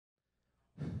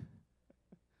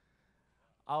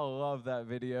I love that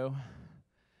video.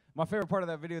 My favorite part of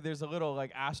that video, there's a little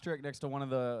like asterisk next to one of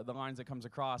the lines that comes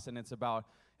across, and it's about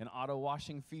an auto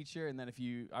washing feature. And then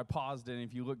I paused it, and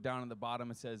if you look down at the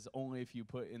bottom, it says only if you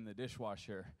put in the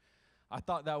dishwasher. I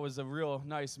thought that was a real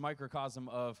nice microcosm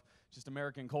of just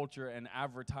American culture and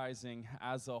advertising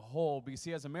as a whole. Because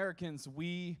see, as Americans,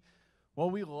 we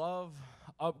love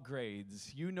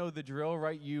upgrades. You know the drill,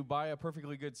 right? You buy a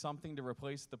perfectly good something to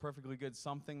replace the perfectly good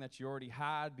something that you already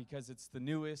had because it's the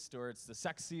newest or it's the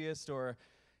sexiest or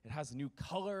it has a new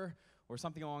color or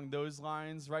something along those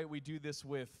lines, right? We do this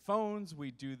with phones.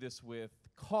 We do this with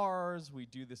cars. We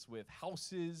do this with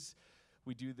houses.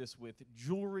 We do this with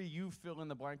jewelry. You fill in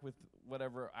the blank with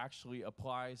whatever actually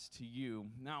applies to you.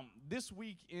 Now, this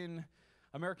week in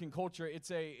American culture,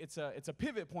 it's a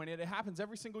pivot point. It happens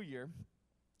every single year,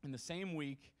 in the same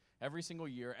week, every single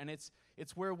year, and it's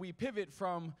where we pivot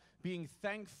from being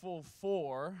thankful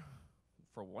for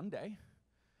one day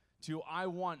to I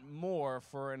want more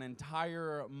for an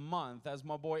entire month. As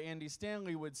my boy Andy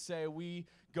Stanley would say, we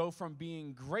go from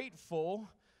being grateful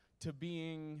to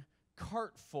being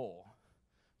cartful,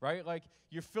 right? Like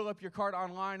you fill up your cart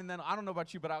online, and then I don't know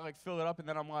about you, but I like fill it up, and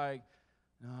then I'm like,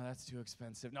 no, that's too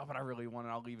expensive. No, but I really want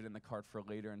it. I'll leave it in the cart for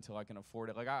later until I can afford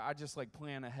it. Like I just like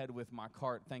plan ahead with my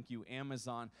cart. Thank you,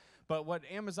 Amazon. But what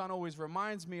Amazon always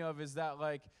reminds me of is that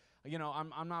like, you know,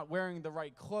 I'm not wearing the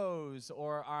right clothes,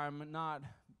 or I'm not,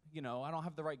 you know, I don't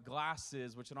have the right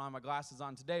glasses, which I don't have my glasses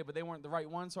on today, but they weren't the right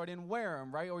ones, so I didn't wear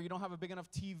them, right? Or you don't have a big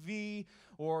enough TV,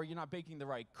 or you're not baking the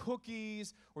right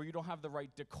cookies, or you don't have the right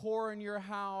decor in your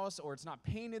house, or it's not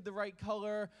painted the right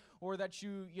color, or that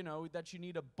you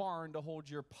need a barn to hold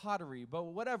your pottery. But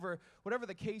whatever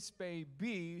the case may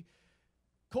be,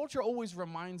 culture always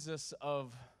reminds us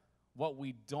of what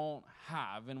we don't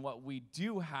have, and what we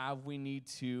do have, we need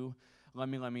to let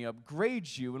me upgrade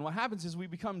you. And what happens is we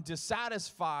become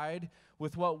dissatisfied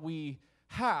with what we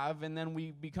have, and then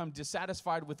we become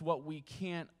dissatisfied with what we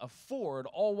can't afford,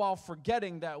 all while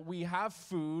forgetting that we have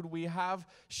food, we have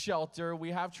shelter,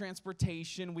 we have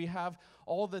transportation, we have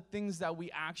all the things that we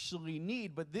actually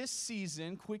need. But this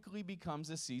season quickly becomes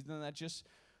a season that just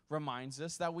reminds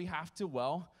us that we have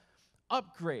to,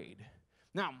 upgrade.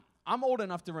 Now, I'm old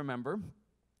enough to remember.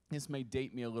 This may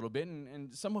date me a little bit,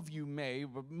 and some of you may,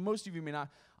 but most of you may not.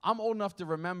 I'm old enough to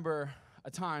remember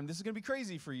a time, this is going to be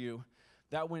crazy for you,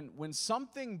 that when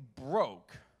something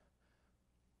broke,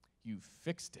 you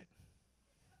fixed it.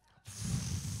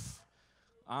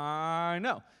 I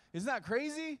know. Isn't that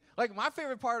crazy? Like, my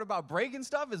favorite part about breaking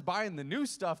stuff is buying the new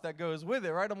stuff that goes with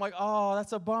it, right? I'm like, oh,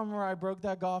 that's a bummer. I broke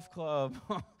that golf club.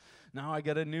 Now I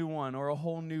get a new one or a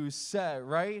whole new set,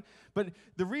 right? But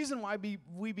the reason why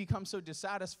we become so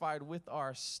dissatisfied with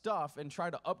our stuff and try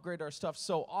to upgrade our stuff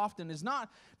so often is not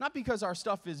because our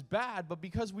stuff is bad, but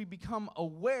because we become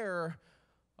aware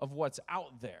of what's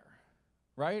out there,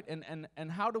 right?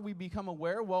 And how do we become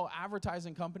aware? Well,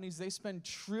 advertising companies, they spend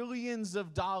trillions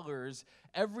of dollars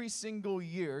every single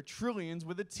year, trillions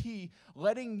with a T,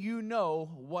 letting you know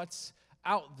what's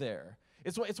out there.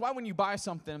 It's why when you buy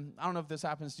something, I don't know if this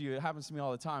happens to you, it happens to me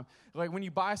all the time. Like when you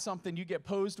buy something, you get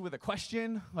posed with a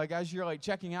question, like as you're like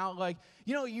checking out, like,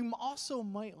 you know, you also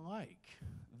might like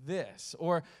this.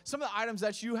 Or some of the items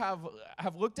that you have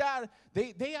looked at,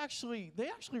 they actually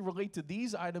relate to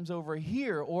these items over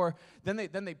here. Or then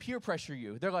they peer pressure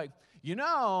you. They're like, you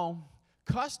know,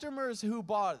 customers who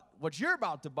bought what you're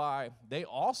about to buy, they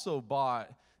also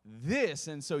bought this,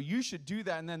 and so you should do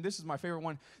that. And then this is my favorite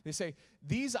one. They say,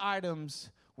 these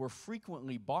items were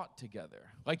frequently bought together.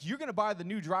 Like, you're going to buy the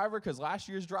new driver because last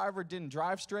year's driver didn't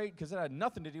drive straight because it had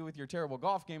nothing to do with your terrible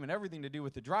golf game and everything to do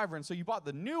with the driver. And so you bought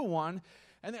the new one,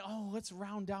 and then, let's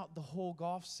round out the whole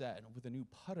golf set with a new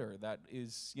putter that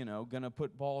is, you know, going to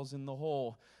put balls in the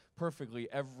hole perfectly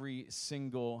every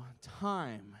single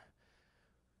time.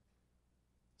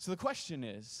 So the question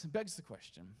begs the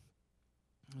question.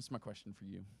 That's my question for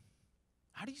you.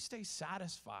 How do you stay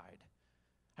satisfied?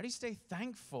 How do you stay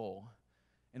thankful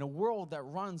in a world that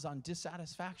runs on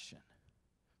dissatisfaction?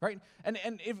 Right? And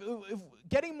if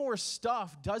getting more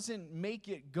stuff doesn't make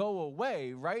it go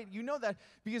away, right? You know that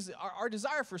because our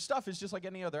desire for stuff is just like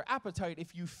any other appetite.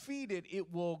 If you feed it,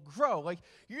 it will grow. Like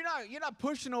you're not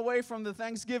pushing away from the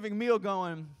Thanksgiving meal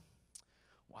going,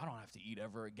 well, I don't have to eat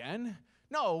ever again.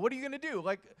 No, what are you going to do?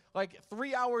 Like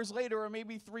 3 hours later or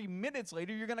maybe 3 minutes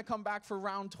later, you're going to come back for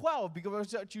round 12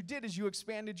 because what you did is you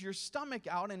expanded your stomach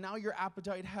out and now your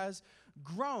appetite has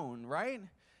grown, right?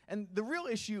 And the real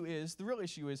issue is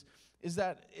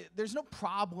there's no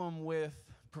problem with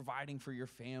providing for your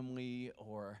family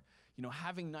or,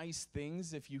 having nice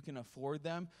things if you can afford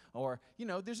them, or,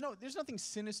 there's nothing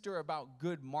sinister about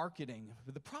good marketing.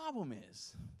 But the problem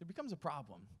is, there becomes a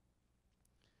problem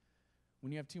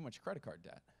when you have too much credit card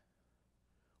debt.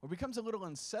 Or it becomes a little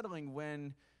unsettling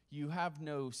when you have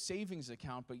no savings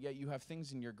account, but yet you have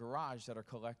things in your garage that are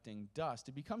collecting dust.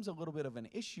 It becomes a little bit of an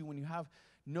issue when you have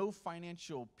no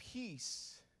financial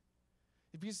peace.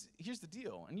 Because here's the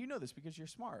deal, and you know this because you're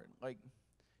smart. It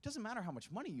doesn't matter how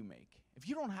much money you make. If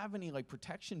you don't have any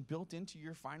protection built into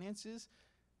your finances,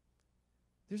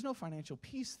 there's no financial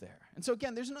peace there. And so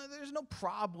again, there's no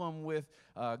problem with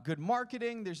good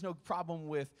marketing. There's no problem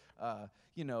with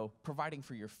providing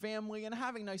for your family and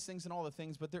having nice things and all the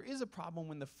things. But there is a problem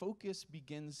when the focus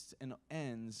begins and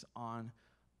ends on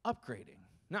upgrading.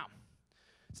 Now,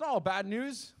 it's not all bad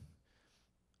news.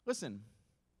 Listen,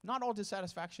 not all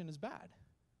dissatisfaction is bad.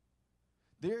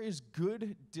 There is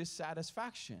good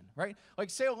dissatisfaction, right?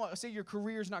 Say your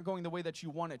career's not going the way that you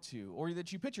want it to, or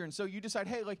that you picture, and so you decide,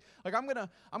 hey, I'm gonna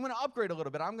upgrade a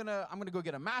little bit. I'm gonna go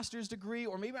get a master's degree,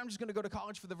 or maybe I'm just gonna go to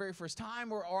college for the very first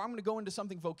time, or I'm gonna go into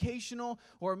something vocational,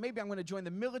 or maybe I'm gonna join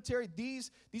the military. These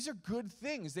are good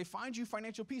things. They find you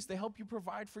financial peace. They help you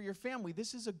provide for your family.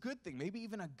 This is a good thing, maybe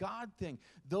even a God thing.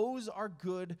 Those are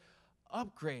good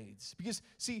upgrades. Because,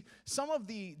 see, some of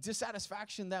the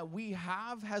dissatisfaction that we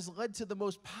have has led to the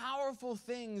most powerful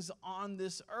things on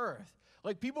this earth.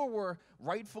 People were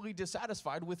rightfully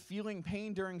dissatisfied with feeling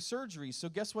pain during surgery. So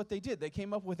guess what they did? They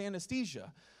came up with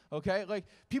anesthesia. Okay?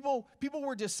 People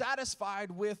were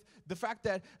dissatisfied with the fact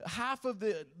that half of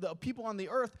the people on the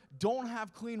earth don't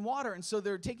have clean water. And so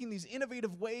they're taking these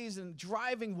innovative ways and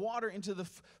driving water into the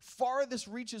farthest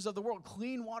reaches of the world,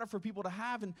 clean water for people to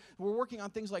have. And we're working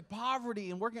on things like poverty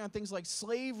and working on things like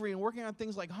slavery and working on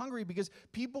things like hunger because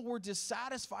people were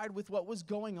dissatisfied with what was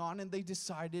going on and they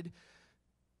decided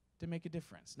to make a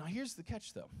difference. Now, here's the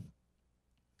catch, though.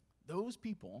 Those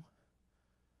people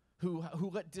who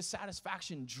let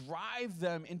dissatisfaction drive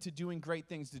them into doing great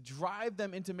things, to drive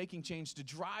them into making change, to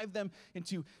drive them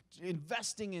into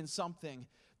investing in something,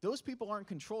 those people aren't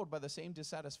controlled by the same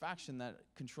dissatisfaction that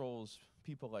controls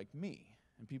people like me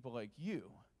and people like you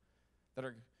that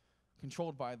are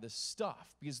controlled by this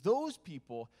stuff. Because those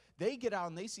people, they get out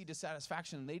and they see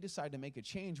dissatisfaction and they decide to make a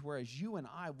change, whereas you and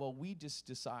I, well, we just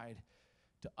decide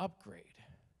to upgrade.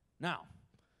 Now,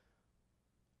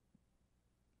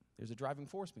 there's a driving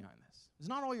force behind this. It's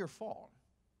not all your fault.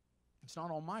 It's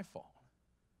not all my fault.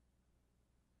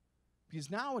 Because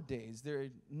nowadays, there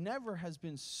never has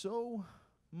been so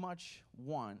much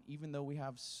want, even though we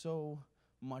have so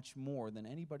much more than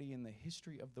anybody in the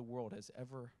history of the world has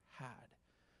ever had.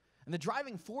 And the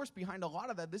driving force behind a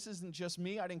lot of that, this isn't just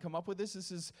me, I didn't come up with this,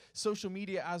 this is social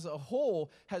media as a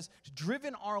whole, has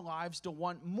driven our lives to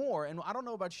want more. And I don't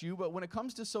know about you, but when it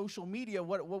comes to social media,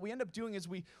 what we end up doing is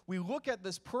we look at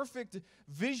this perfect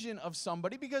vision of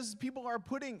somebody because people aren't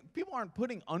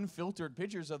putting unfiltered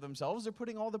pictures of themselves, they're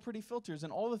putting all the pretty filters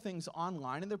and all the things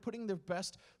online, and they're putting their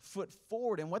best foot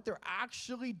forward. And what they're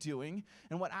actually doing,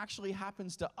 and what actually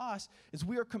happens to us, is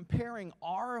we are comparing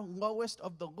our lowest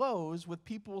of the lows with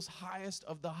people's highest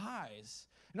of the highs.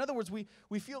 In other words, we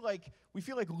feel like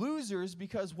losers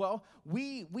because, well,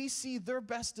 we see their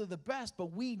best of the best,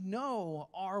 but we know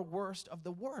our worst of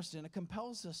the worst, and it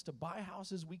compels us to buy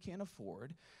houses we can't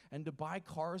afford, and to buy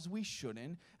cars we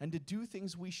shouldn't, and to do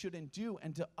things we shouldn't do,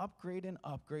 and to upgrade and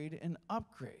upgrade and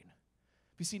upgrade.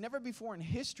 You see, never before in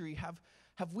history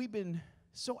have we been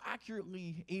so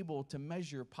accurately able to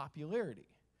measure popularity.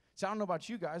 So I don't know about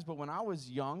you guys, but when I was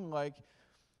young,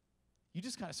 you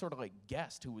just kind of sort of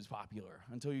guessed who was popular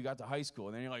until you got to high school.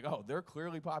 And then you're like, oh, they're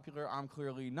clearly popular, I'm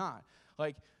clearly not.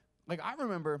 I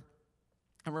remember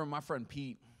my friend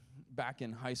Pete back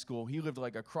in high school. He lived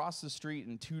across the street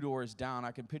and 2 doors down.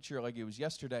 I can picture it like it was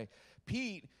yesterday.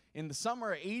 Pete, in the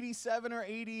summer of 87 or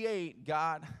 88,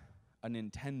 got a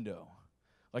Nintendo.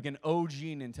 An OG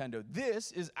Nintendo.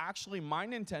 This is actually my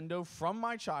Nintendo from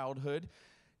my childhood.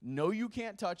 No, you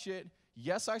can't touch it.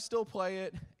 Yes, I still play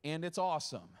it, and it's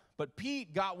awesome. But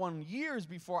Pete got one years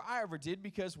before I ever did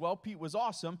because, well, Pete was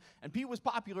awesome, and Pete was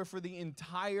popular for the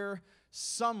entire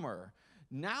summer.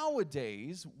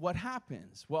 Nowadays, what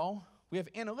happens? Well, we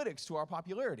have analytics to our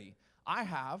popularity. I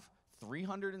have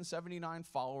 379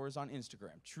 followers on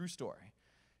Instagram. True story.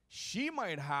 She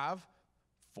might have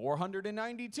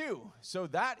 492. So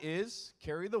that is,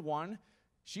 carry the one,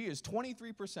 she is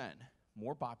 23%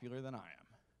 more popular than I am.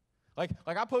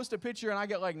 I post a picture and I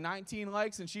get 19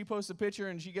 likes, and she posts a picture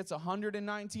and she gets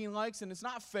 119 likes, and it's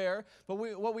not fair. But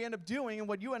what we end up doing, and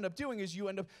what you end up doing, is you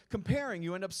end up comparing,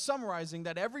 you end up summarizing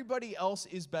that everybody else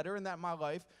is better and that my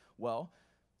life, well,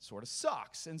 sort of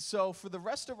sucks. And so for the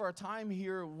rest of our time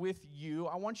here with you,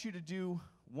 I want you to do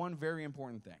one very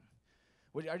important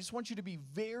thing. I just want you to be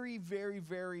very, very,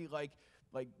 very, like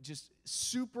just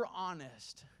super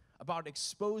honest about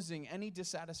exposing any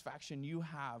dissatisfaction you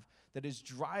have that is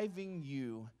driving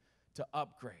you to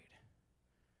upgrade.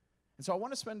 And so I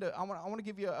want to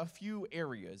give you a few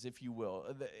areas, if you will,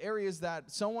 the areas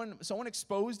that someone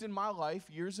exposed in my life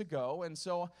years ago. And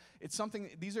so it's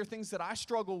these are things that I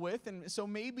struggle with, and so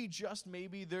maybe, just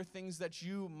maybe, they're things that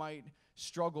you might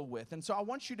struggle with. And so I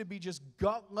want you to be just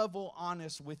gut level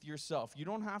honest with yourself. You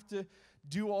don't have to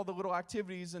do all the little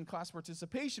activities and class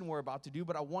participation we're about to do,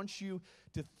 but I want you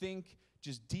to think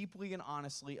just deeply and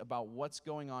honestly about what's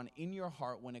going on in your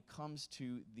heart when it comes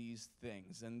to these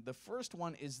things. And the first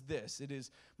one is this. It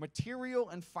is material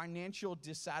and financial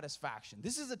dissatisfaction.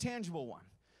 This is a tangible one.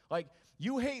 Like,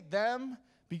 you hate them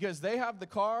because they have the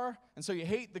car, and so you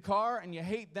hate the car, and you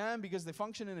hate them because they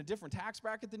function in a different tax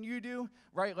bracket than you do,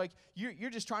 right? Like, you're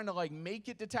just trying to, like, make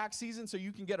it to tax season so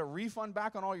you can get a refund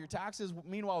back on all your taxes.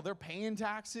 Meanwhile, they're paying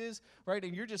taxes, right?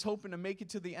 And you're just hoping to make it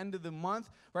to the end of the month,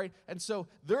 right? And so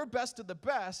their best of the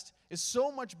best is so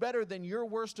much better than your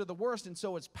worst of the worst, and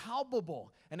so it's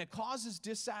palpable, and it causes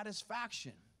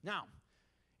dissatisfaction. Now,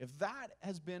 if that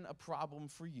has been a problem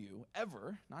for you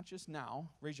ever, not just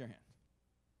now, raise your hand.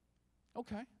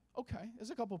 Okay.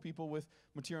 There's a couple people with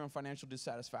material and financial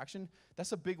dissatisfaction.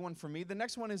 That's a big one for me. The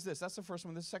next one is this. That's the first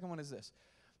one. The second one is this.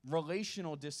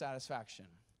 Relational dissatisfaction.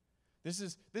 This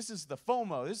is the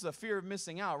FOMO. This is the fear of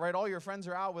missing out, right? All your friends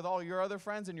are out with all your other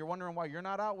friends, and you're wondering why you're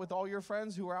not out with all your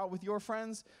friends who are out with your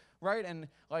friends, right? And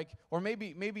or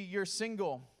maybe you're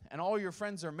single and all your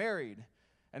friends are married.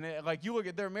 And you look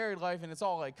at their married life, and it's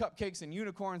all like cupcakes and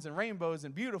unicorns and rainbows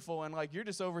and beautiful, and you're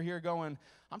just over here going,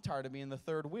 I'm tired of being the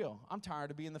third wheel. I'm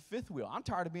tired of being the fifth wheel. I'm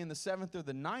tired of being the seventh or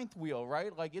the ninth wheel,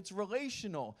 right? It's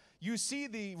relational. You see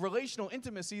the relational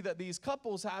intimacy that these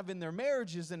couples have in their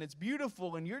marriages, and it's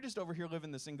beautiful, and you're just over here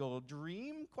living the single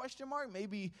dream, ?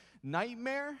 Maybe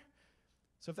nightmare?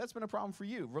 So if that's been a problem for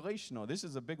you, relational. This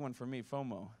is a big one for me,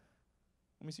 FOMO.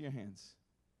 Let me see your hands.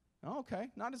 Oh, okay,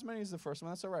 not as many as the first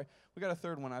one. That's all right. We got a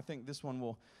third one. I think this one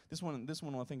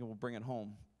I think it will bring it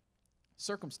home.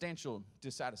 Circumstantial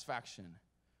dissatisfaction.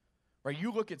 Right?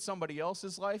 You look at somebody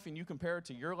else's life and you compare it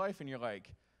to your life, and you're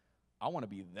like, I want to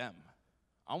be them.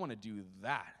 I want to do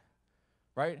that.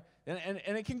 Right? And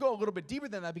it can go a little bit deeper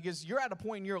than that, because you're at a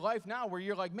point in your life now where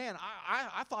you're like, man,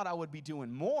 I thought I would be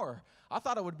doing more. I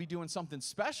thought I would be doing something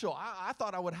special. I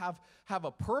thought I would have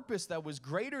a purpose that was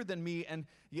greater than me, and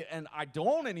I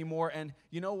don't anymore. And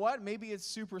you know what? Maybe it's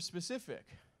super specific.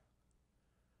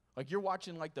 Like, you're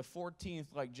watching the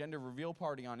 14th gender reveal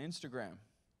party on Instagram,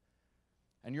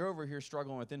 and you're over here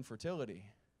struggling with infertility.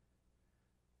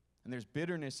 And there's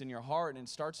bitterness in your heart, and it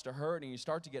starts to hurt, and you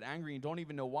start to get angry, and you don't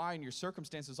even know why, and your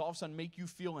circumstances all of a sudden make you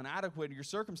feel inadequate, and your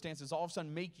circumstances all of a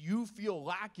sudden make you feel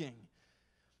lacking.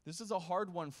 This is a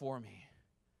hard one for me.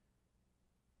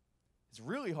 It's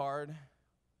really hard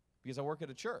because I work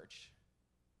at a church.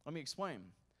 Let me explain.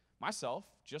 Myself,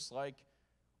 just like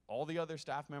all the other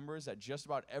staff members at just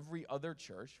about every other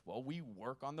church, well, we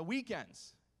work on the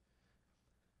weekends.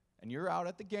 And you're out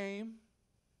at the game.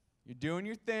 You're doing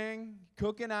your thing,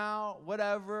 cooking out,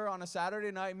 whatever, on a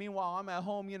Saturday night. Meanwhile, I'm at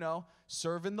home,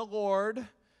 serving the Lord.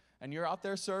 And you're out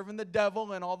there serving the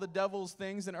devil and all the devil's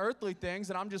things and earthly things.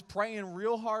 And I'm just praying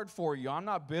real hard for you. I'm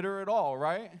not bitter at all,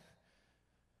 right?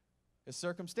 It's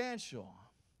circumstantial.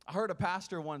 I heard a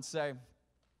pastor once say,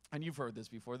 and you've heard this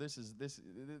before. This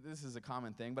is a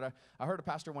common thing. But I heard a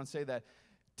pastor once say that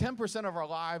 10% of our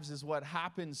lives is what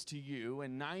happens to you,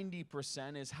 and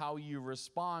 90% is how you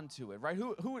respond to it, right?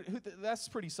 That's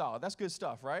pretty solid. That's good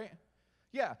stuff, right?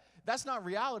 Yeah, that's not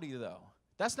reality, though.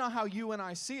 That's not how you and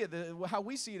I see it. How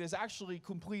we see it is actually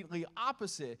completely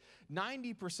opposite.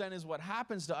 90% is what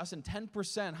happens to us, and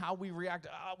 10% how we react.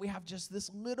 We have just this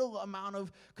little amount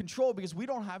of control because we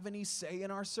don't have any say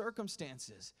in our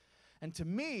circumstances. And to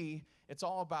me, it's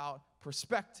all about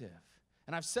perspective.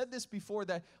 And I've said this before,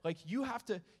 that you have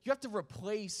to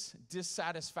replace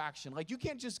dissatisfaction. You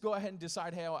can't just go ahead and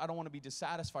decide, hey, I don't want to be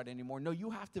dissatisfied anymore. No, you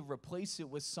have to replace it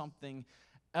with something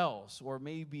else, or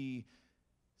maybe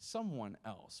someone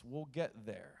else. We'll get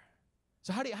there.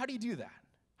 So how do you do that?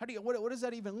 What does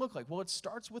that even look like? Well, it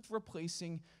starts with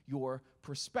replacing your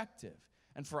perspective.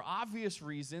 And for obvious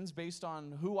reasons, based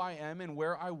on who I am and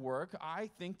where I work,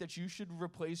 I think that you should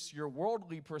replace your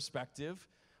worldly perspective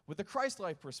with a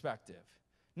Christ-like perspective.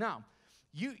 Now,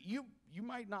 you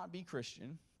might not be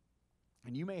Christian,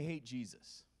 and you may hate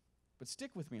Jesus, but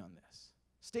stick with me on this.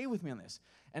 Stay with me on this.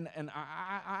 And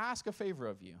I ask a favor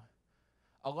of you.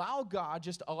 allow God,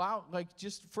 just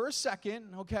for a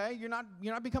second, okay? You're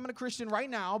not becoming a Christian right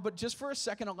now, but just for a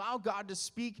second, allow God to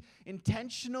speak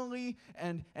intentionally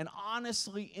and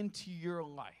honestly into your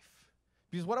life.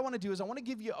 Because what I want to do is I want to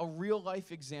give you a real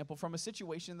life example from a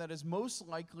situation that is most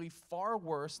likely far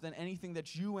worse than anything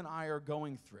that you and I are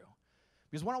going through.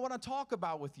 Because what I want to talk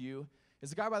about with you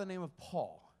is a guy by the name of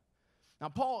Paul. Now,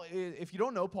 Paul, if you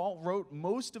don't know, Paul wrote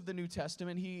most of the New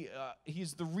Testament.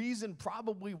 He's the reason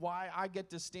probably why I get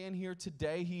to stand here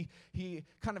today. He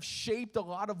kind of shaped a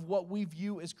lot of what we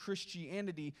view as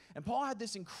Christianity. And Paul had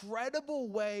this incredible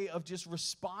way of just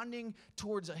responding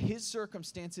towards his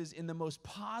circumstances in the most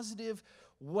positive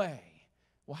way.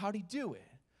 Well, how'd he do it?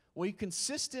 Well, he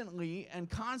consistently and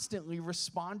constantly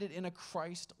responded in a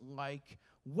Christ-like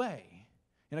way,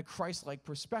 in a Christ-like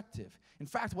perspective. In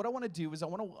fact, what I want to do is I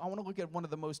want to look at one of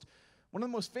the most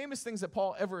famous things that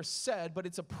Paul ever said, but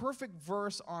it's a perfect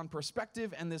verse on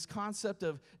perspective and this concept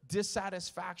of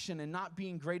dissatisfaction and not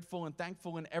being grateful and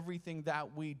thankful in everything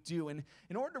that we do. And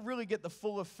in order to really get the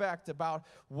full effect about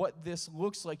what this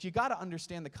looks like, you got to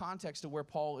understand the context of where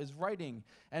Paul is writing.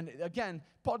 And again,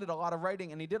 Paul did a lot of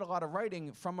writing, and he did a lot of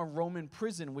writing from a Roman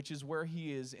prison, which is where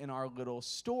he is in our little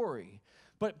story.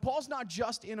 But Paul's not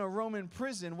just in a Roman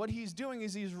prison. What he's doing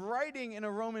is he's writing in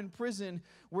a Roman prison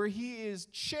where he is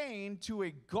chained to a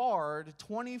guard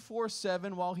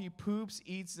 24/7 while he poops,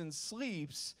 eats, and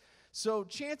sleeps. So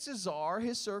chances are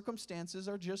his circumstances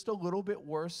are just a little bit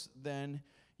worse than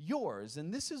yours.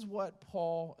 And this is what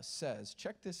Paul says.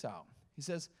 Check this out. He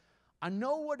says, I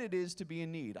know what it is to be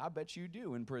in need. I bet you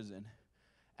do in prison.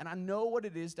 And I know what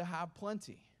it is to have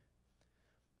plenty.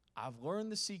 I've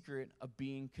learned the secret of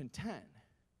being content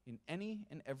in any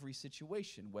and every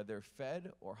situation, whether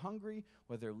fed or hungry,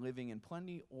 whether living in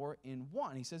plenty or in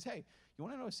want. He says, hey, you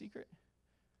want to know a secret?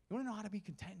 You want to know how to be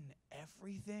content in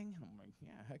everything? And I'm like,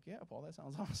 yeah, heck yeah, Paul, that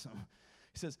sounds awesome.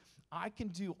 He says, I can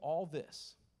do all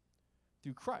this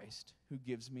through Christ who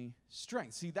gives me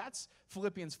strength. See, that's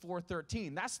Philippians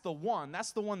 4:13. That's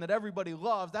the one that everybody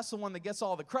loves. That's the one that gets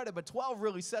all the credit, but 12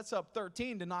 really sets up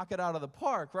 13 to knock it out of the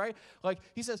park, right? Like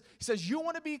he says, you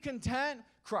want to be content?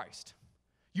 Christ.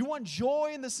 You want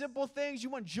joy in the simple things? You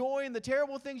want joy in the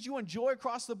terrible things? You want joy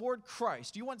across the board?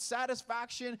 Christ. You want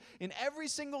satisfaction in every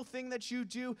single thing that you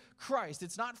do? Christ.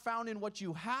 It's not found in what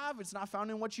you have. It's not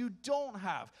found in what you don't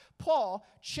have. Paul,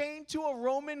 chained to a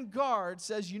Roman guard,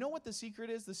 says, you know what the secret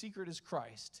is? The secret is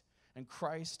Christ and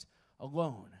Christ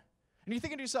alone. And you're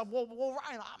thinking to yourself, well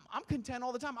Ryan, I'm content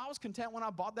all the time. I was content when I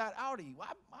bought that Audi. Well,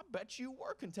 I bet you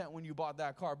were content when you bought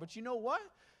that car. But you know what?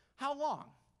 How long?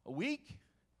 A week?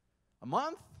 A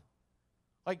month?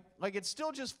 Like it's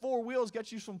still just four wheels,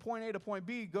 gets you from point A to point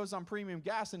B, goes on premium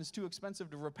gas, and it's too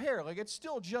expensive to repair. Like it's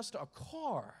still just a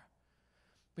car.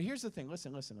 But here's the thing.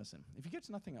 Listen. If you get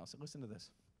to nothing else, listen to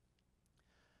this.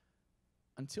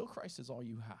 Until Christ is all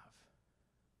you have,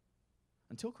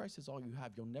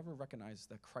 you'll never recognize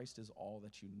that Christ is all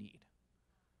that you need.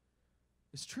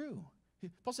 It's true.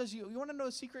 Paul says, you want to know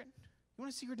a secret? You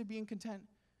want a secret to being content?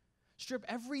 Strip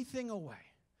everything away.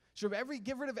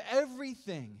 Get rid of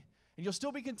everything. And you'll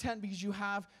still be content because you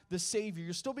have the Savior.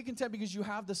 You'll still be content because you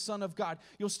have the Son of God.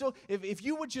 You'll still, if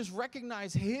you would just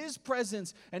recognize His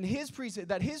presence and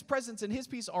that His presence and His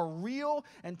peace are real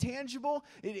and tangible,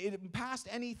 it past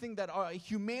anything that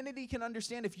humanity can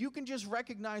understand. If you can just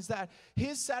recognize that,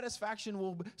 His satisfaction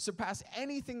will surpass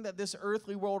anything that this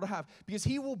earthly world will have, because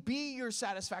He will be your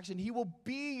satisfaction. He will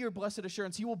be your blessed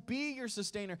assurance. He will be your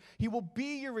sustainer. He will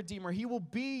be your redeemer. He will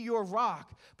be your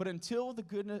rock. But until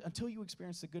you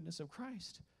experience the goodness of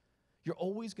Christ, you're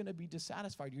always going to be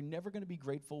dissatisfied. You're never going to be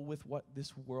grateful with what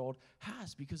this world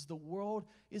has, because the world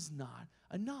is not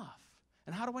enough.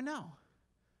 And how do I know?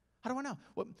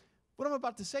 What I'm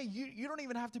about to say, you don't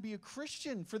even have to be a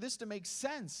Christian for this to make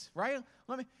sense, right?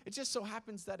 It just so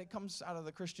happens that it comes out of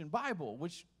the Christian Bible,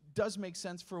 which does make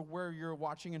sense for where you're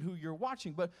watching and who you're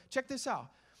watching. But check this out.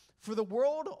 For the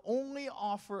world only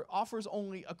offers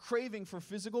only a craving for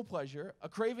physical pleasure, a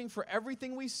craving for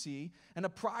everything we see, and a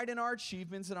pride in our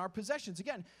achievements and our possessions.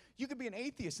 Again, you could be an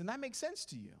atheist, and that makes sense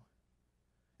to you.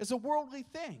 It's a worldly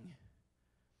thing.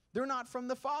 They're not from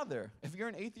the Father. If you're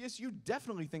an atheist, you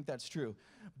definitely think that's true.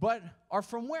 But are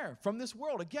from where? From this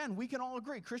world. Again, we can all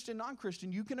agree, Christian,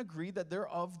 non-Christian, you can agree that they're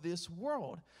of this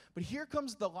world. But here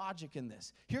comes the logic in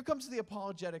this. Here comes the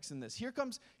apologetics in this. Here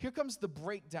comes the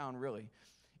breakdown, really.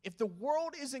 If the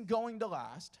world isn't going to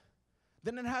last,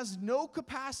 then it has no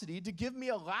capacity to give me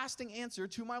a lasting answer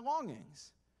to my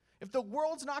longings. If the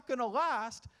world's not going to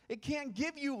last, it can't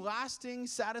give you lasting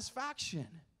satisfaction.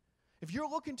 If you're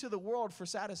looking to the world for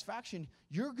satisfaction,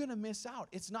 you're going to miss out.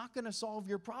 It's not going to solve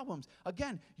your problems.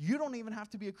 Again, you don't even have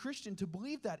to be a Christian to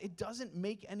believe that. It doesn't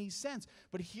make any sense.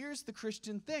 But here's the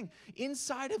Christian thing.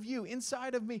 Inside of you,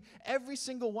 inside of me, every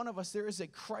single one of us, there is a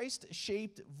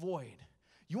Christ-shaped void.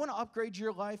 You want to upgrade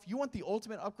your life? You want the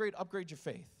ultimate upgrade? Upgrade your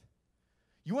faith.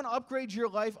 You want to upgrade your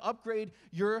life, upgrade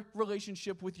your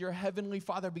relationship with your heavenly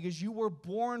Father, because you were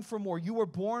born for more. You were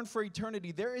born for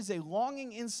eternity. There is a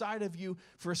longing inside of you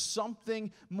for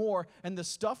something more. And the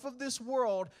stuff of this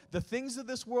world, the things of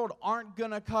this world aren't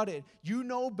going to cut it. You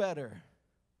know better.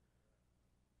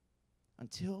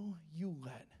 Until you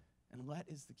let, and let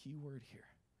is the key word here,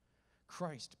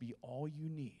 Christ be all you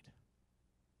need,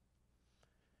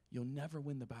 you'll never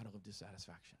win the battle of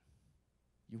dissatisfaction.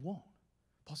 You won't.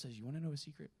 Paul says, you want to know a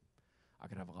secret? I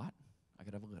could have a lot, I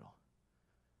could have a little.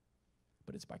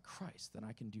 But it's by Christ that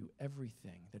I can do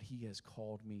everything that he has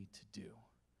called me to do.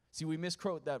 See, we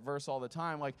misquote that verse all the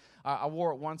time. Like, I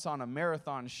wore it once on a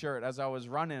marathon shirt as I was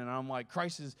running, and I'm like,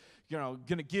 Christ is, going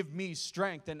to give me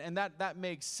strength. And that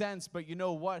makes sense, but you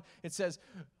know what? It says,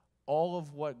 all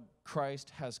of what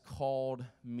Christ has called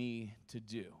me to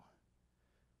do.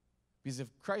 Because if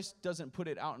Christ doesn't put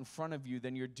it out in front of you,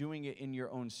 then you're doing it in your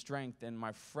own strength. And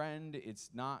my friend, it's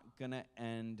not going to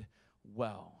end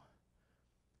well.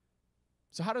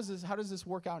 So how does this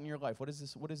work out in your life? What does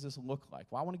this look like?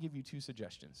 Well, I want to give you two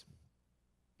suggestions.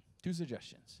 Two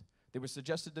suggestions. They were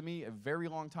suggested to me a very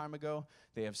long time ago.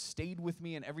 They have stayed with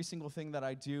me in every single thing that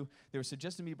I do. They were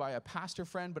suggested to me by a pastor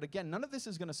friend. But again, none of this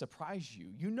is going to surprise you.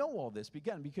 You know all this,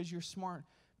 again, because you're smart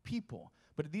people.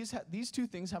 But these two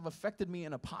things have affected me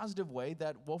in a positive way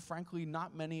that, well, frankly,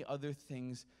 not many other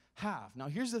things have. Now,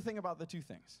 here's the thing about the two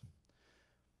things.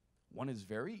 One is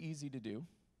very easy to do,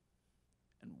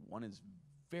 and one is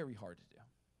very hard to do.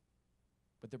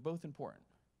 But they're both important.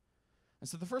 And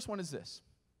so the first one is this.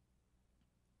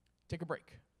 Take a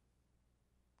break.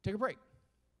 Take a break.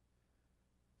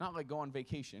 Not like go on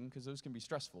vacation, because those can be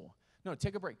stressful. No,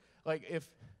 take a break. Like if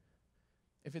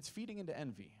it's feeding into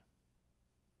envy,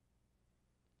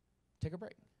 take a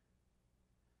break.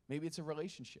 Maybe it's a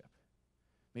relationship.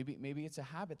 Maybe it's a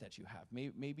habit that you have.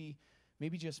 Maybe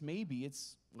just maybe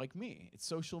it's like me. It's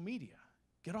social media.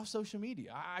 Get off social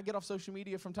media. I get off social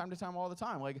media from time to time all the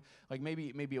time. Like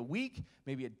maybe a week,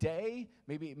 maybe a day,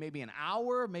 maybe an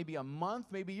hour, maybe a month,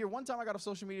 maybe a year. One time I got off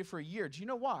social media for a year. Do you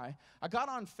know why? I got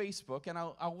on Facebook and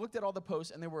I looked at all the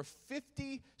posts, and there were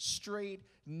 50 straight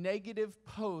negative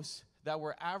posts that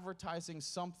were advertising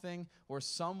something or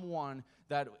someone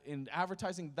that in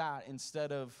advertising that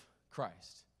instead of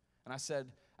Christ. And I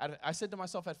said to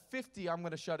myself, at 50, I'm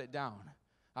going to shut it down.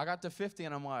 I got to 50,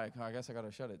 and I'm like, I guess I got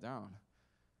to shut it down.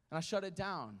 And I shut it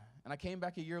down. And I came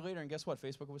back a year later, and guess what?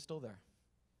 Facebook was still there.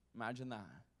 Imagine that.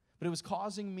 But it was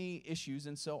causing me issues,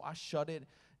 and so I shut it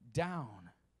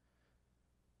down.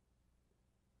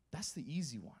 That's the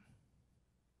easy one.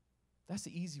 That's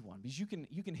the easy one, because you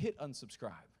can hit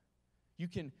unsubscribe. You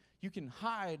can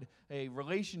hide a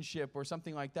relationship or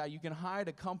something like that. You can hide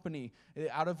a company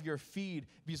out of your feed,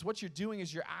 because what you're doing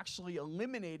is you're actually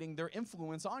eliminating their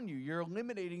influence on you. You're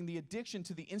eliminating the addiction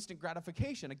to the instant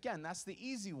gratification. Again, that's the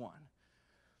easy one.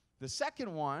 The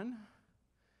second one,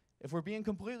 if we're being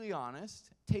completely honest,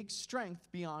 takes strength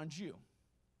beyond you.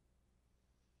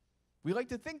 We like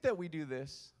to think that we do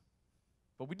this,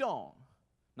 but we don't.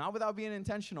 Not without being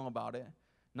intentional about it,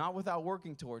 not without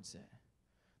working towards it.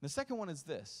 The second one is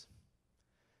this: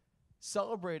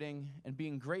 celebrating and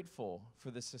being grateful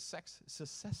for the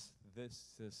success,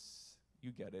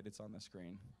 you get it, it's on the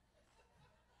screen,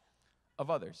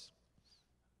 of others.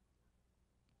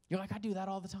 You're like, I do that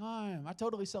all the time. I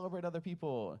totally celebrate other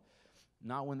people.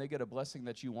 Not when they get a blessing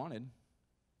that you wanted.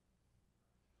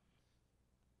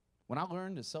 When I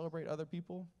learned to celebrate other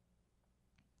people,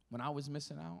 when I was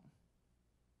missing out,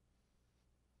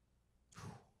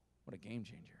 what a game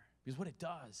changer. Because what it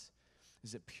does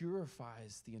is it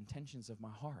purifies the intentions of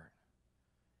my heart.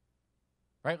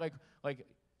 Right? Like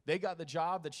they got the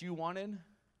job that you wanted.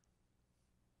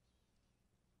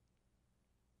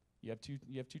 You have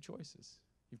two choices.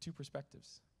 You have two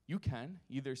perspectives. You can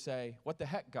either say, what the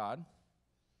heck, God?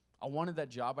 I wanted that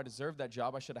job. I deserved that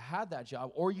job. I should have had that job.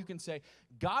 Or you can say,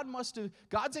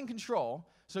 God's in control,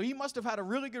 so he must have had a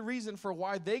really good reason for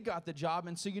why they got the job.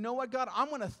 And so you know what, God? I'm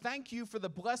going to thank you for the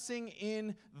blessing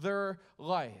in their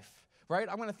life. Right?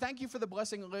 I'm going to thank you for the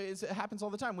blessing. It happens all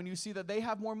the time when you see that they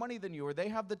have more money than you, or they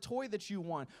have the toy that you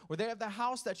want, or they have the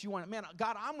house that you want. Man,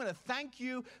 God, I'm going to thank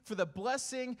you for the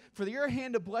blessing, for your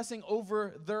hand of blessing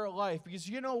over their life. Because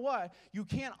you know what? You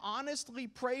can't honestly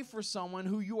pray for someone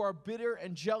who you are bitter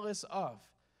and jealous of.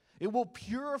 It will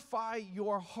purify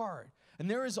your heart. And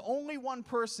there is only one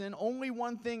person, only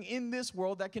one thing in this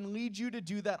world that can lead you to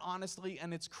do that honestly,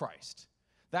 and it's Christ.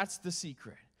 That's the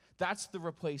secret. That's the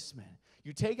replacement.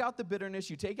 You take out the bitterness,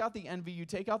 you take out the envy, you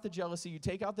take out the jealousy, you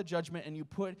take out the judgment, and you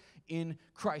put in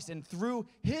Christ. And through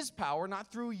his power,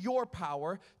 not through your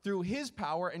power, through his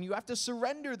power, and you have to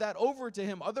surrender that over to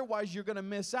him. Otherwise, you're going to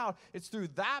miss out. It's through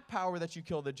that power that you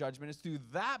kill the judgment. It's through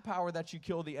that power that you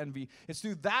kill the envy. It's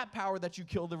through that power that you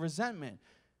kill the resentment.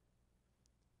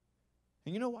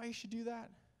 And you know why you should do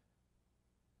that?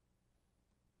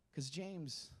 Because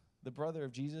James, the brother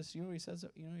of Jesus, you know what he says?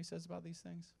 You know what he says about these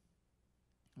things?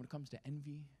 When it comes to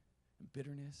envy and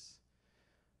bitterness,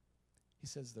 he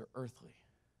says they're earthly.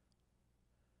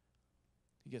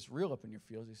 He gets real up in your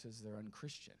feels. He says they're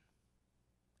unchristian.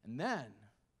 And then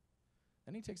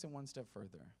he takes it one step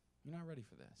further. You're not ready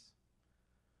for this.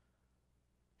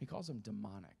 He calls them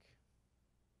demonic.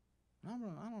 I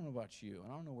don't know about you,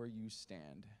 and I don't know where you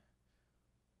stand,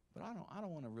 but I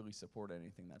don't want to really support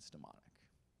anything that's demonic.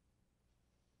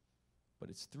 But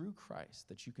it's through Christ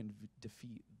that you can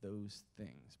defeat those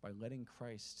things by letting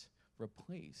Christ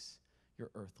replace your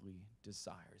earthly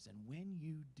desires. And when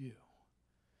you do,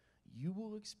 you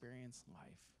will experience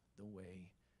life the way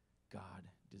God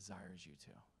desires you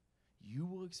to. You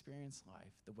will experience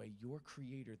life the way your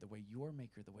Creator, the way your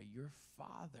Maker, the way your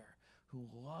Father who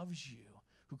loves you,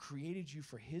 who created you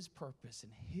for his purpose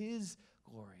and his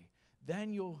glory.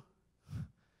 Then you'll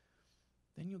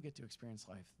get to experience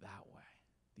life that way.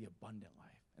 The abundant life.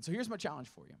 And so here's my challenge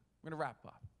for you. We're going to wrap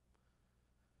up.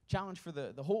 Challenge for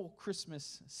the whole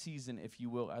Christmas season, if you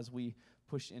will, as we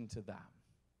push into that.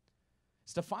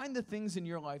 It's to find the things in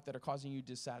your life that are causing you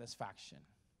dissatisfaction.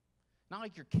 Not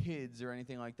like your kids or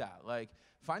anything like that. Like,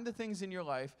 find the things in your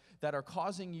life that are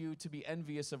causing you to be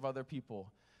envious of other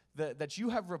people. That you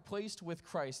have replaced with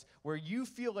Christ, where you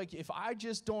feel like if I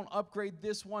just don't upgrade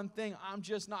this one thing, I'm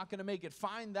just not going to make it.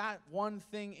 Find that one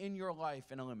thing in your life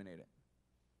and eliminate it.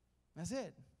 That's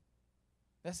it.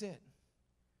 That's it.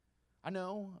 I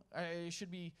know it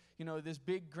should be, this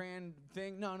big grand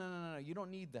thing. No. You don't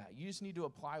need that. You just need to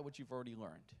apply what you've already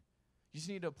learned. You just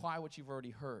need to apply what you've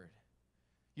already heard.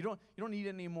 You don't need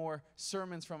any more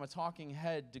sermons from a talking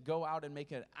head to go out and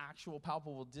make an actual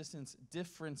palpable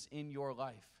difference in your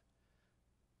life.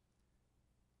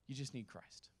 You just need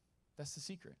Christ. That's the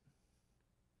secret.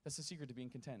 That's the secret to being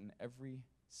content in every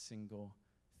single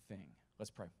thing.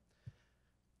 Let's pray.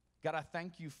 God, I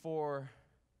thank you for,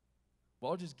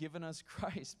 just giving us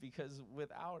Christ, because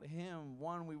without him,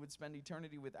 one, we would spend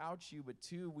eternity without you, but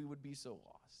two, we would be so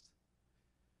lost.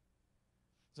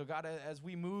 So God, as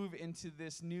we move into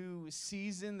this new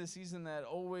season, the season that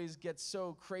always gets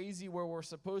so crazy, where we're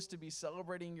supposed to be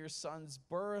celebrating your son's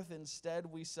birth, instead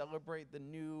we celebrate the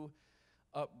new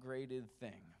upgraded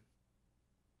thing.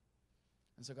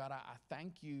 And so God, I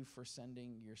thank you for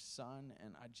sending your son,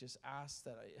 and I just ask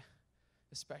that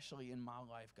especially in my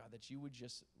life, God, that you would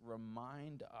just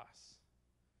remind us,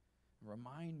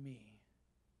 remind me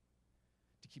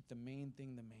to keep the main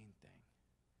thing,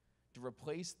 to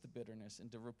replace the bitterness and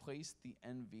to replace the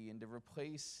envy and to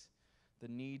replace the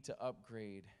need to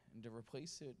upgrade and to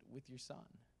replace it with your son,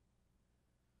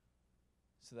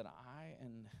 so that I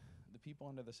and the people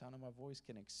under the sound of my voice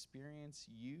can experience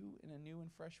you in a new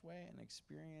and fresh way and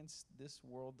experience this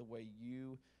world the way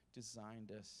you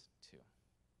designed us to.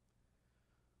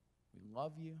 We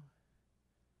love you.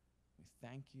 We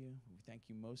thank you. We thank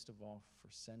you most of all for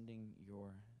sending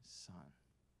your son.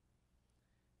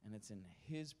 And it's in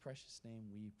his precious name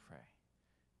we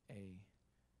pray.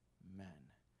 Amen.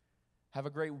 Have a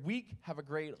great week. Have a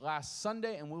great last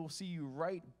Sunday. And we will see you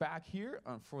right back here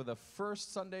for the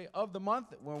first Sunday of the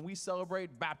month when we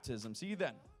celebrate baptism. See you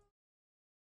then.